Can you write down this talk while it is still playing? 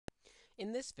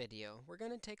In this video, we're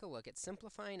going to take a look at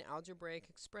simplifying algebraic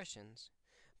expressions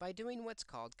by doing what's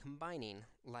called combining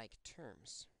like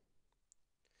terms.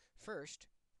 First,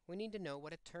 we need to know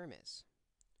what a term is.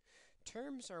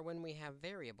 Terms are when we have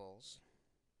variables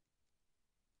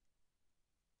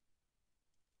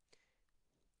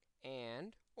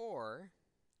and or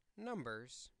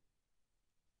numbers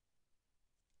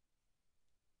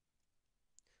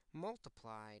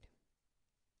multiplied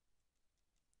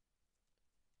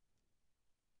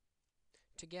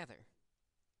together.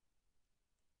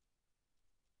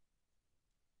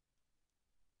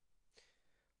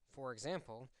 For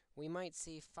example, we might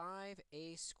see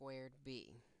 5a squared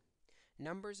b,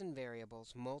 numbers and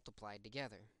variables multiplied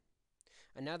together.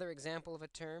 Another example of a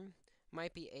term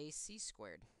might be ac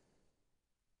squared.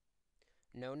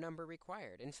 No number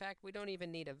required. In fact, we don't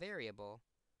even need a variable.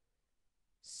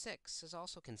 6 is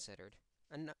also considered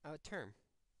a term.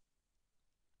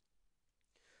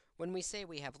 When we say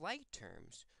we have like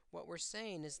terms, what we're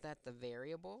saying is that the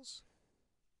variables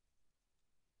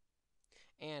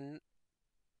and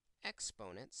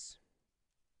exponents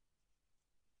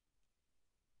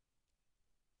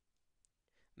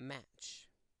match.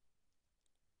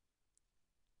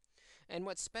 And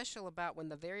what's special about when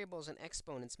the variables and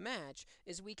exponents match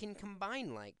is we can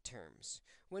combine like terms.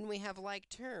 When we have like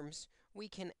terms, we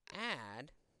can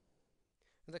add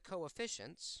the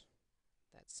coefficients.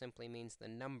 That simply means the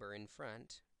number in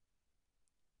front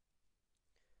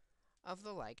of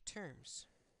the like terms.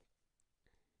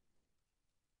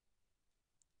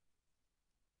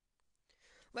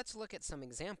 Let's look at some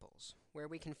examples where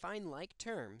we can find like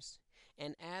terms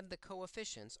and add the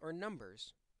coefficients or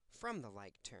numbers from the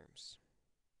like terms.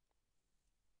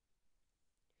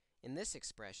 In this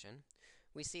expression,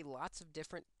 we see lots of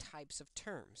different types of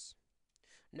terms.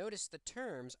 Notice the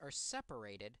terms are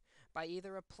separated by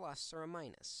either a plus or a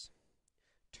minus.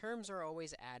 Terms are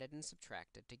always added and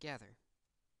subtracted together.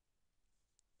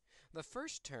 The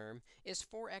first term is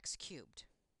 4x cubed.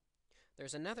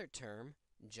 There's another term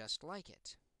just like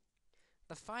it,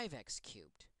 the 5x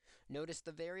cubed. Notice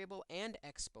the variable and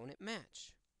exponent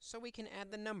match, so we can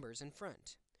add the numbers in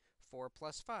front. 4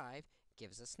 plus 5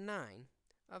 gives us 9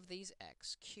 of these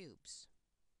x cubes.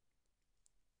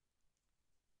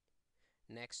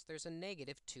 Next, there's a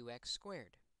negative 2x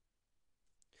squared.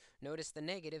 Notice the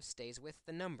negative stays with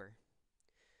the number.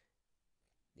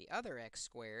 The other x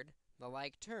squared, the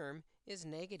like term, is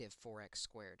negative 4x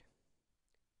squared.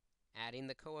 Adding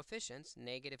the coefficients,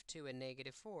 negative 2 and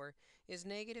negative 4, is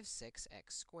negative 6x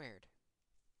squared.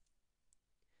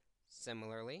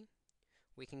 Similarly,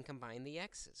 we can combine the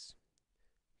x's.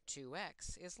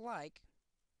 2x is like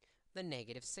the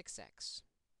negative 6x.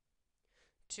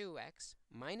 2x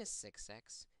minus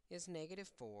 6x is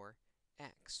negative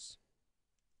 4x.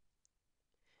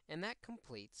 And that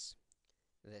completes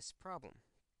this problem.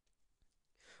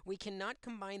 We cannot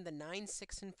combine the 9,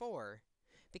 6, and 4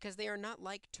 because they are not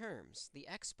like terms. The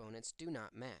exponents do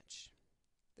not match.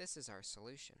 This is our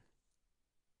solution.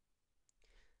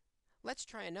 Let's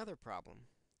try another problem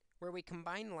where we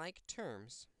combine like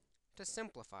terms to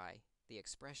simplify the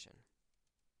expression.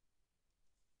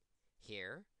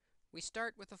 Here, we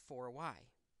start with a 4y.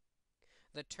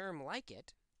 The term like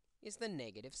it is the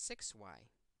negative 6y.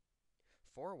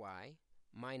 4y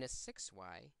minus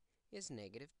 6y is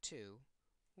negative 2y,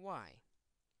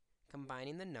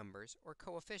 combining the numbers or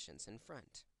coefficients in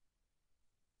front.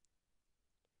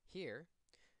 Here,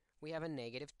 we have a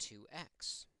negative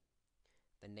 2x.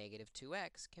 The negative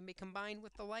 2x can be combined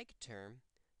with the like term,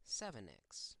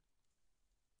 7x.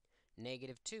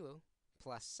 Negative 2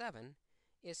 plus 7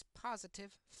 is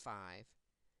positive 5x.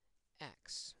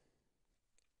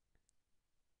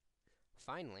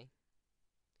 Finally,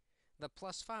 the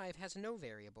plus 5 has no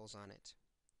variables on it.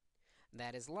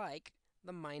 That is like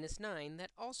the minus 9 that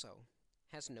also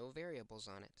has no variables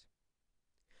on it.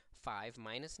 5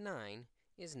 minus 9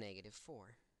 is negative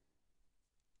 4.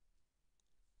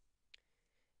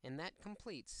 And that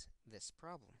completes this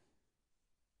problem.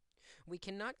 We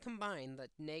cannot combine the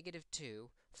negative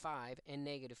 2, 5, and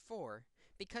negative 4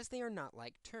 because they are not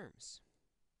like terms.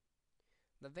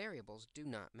 The variables do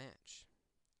not match.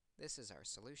 This is our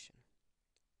solution.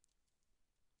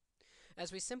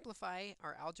 As we simplify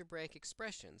our algebraic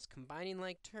expressions, combining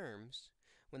like terms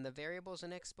when the variables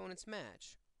and exponents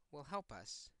match will help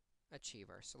us achieve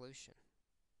our solution.